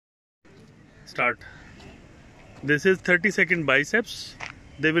Start. This is 30-second biceps.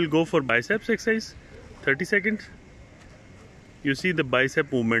 They will go for biceps exercise. 30 seconds. You see the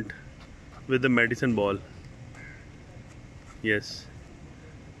bicep movement with the medicine ball. Yes.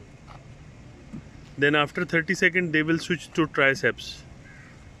 Then after 30 seconds they will switch to triceps.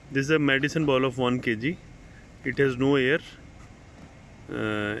 This is a medicine ball of 1 kg. It has no air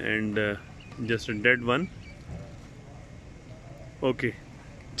and just a dead one. Okay.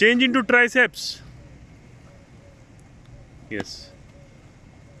 Change into triceps. Yes.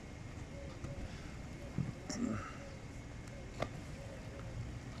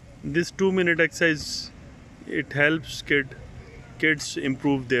 This 2-minute exercise, it helps kids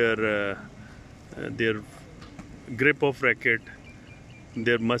improve their grip of racket,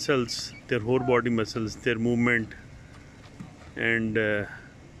 their muscles, their whole body muscles, their movement, and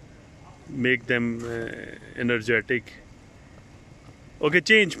make them energetic. Okay,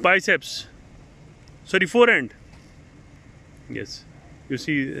 change biceps. Sorry, forehand. Yes, you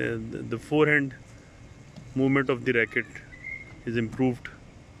see the forehand movement of the racket is improved.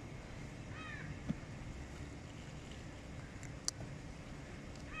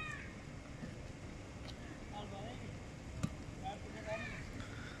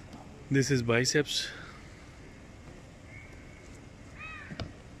 This is biceps.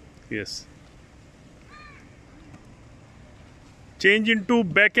 Yes. Change into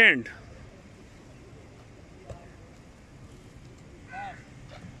backhand.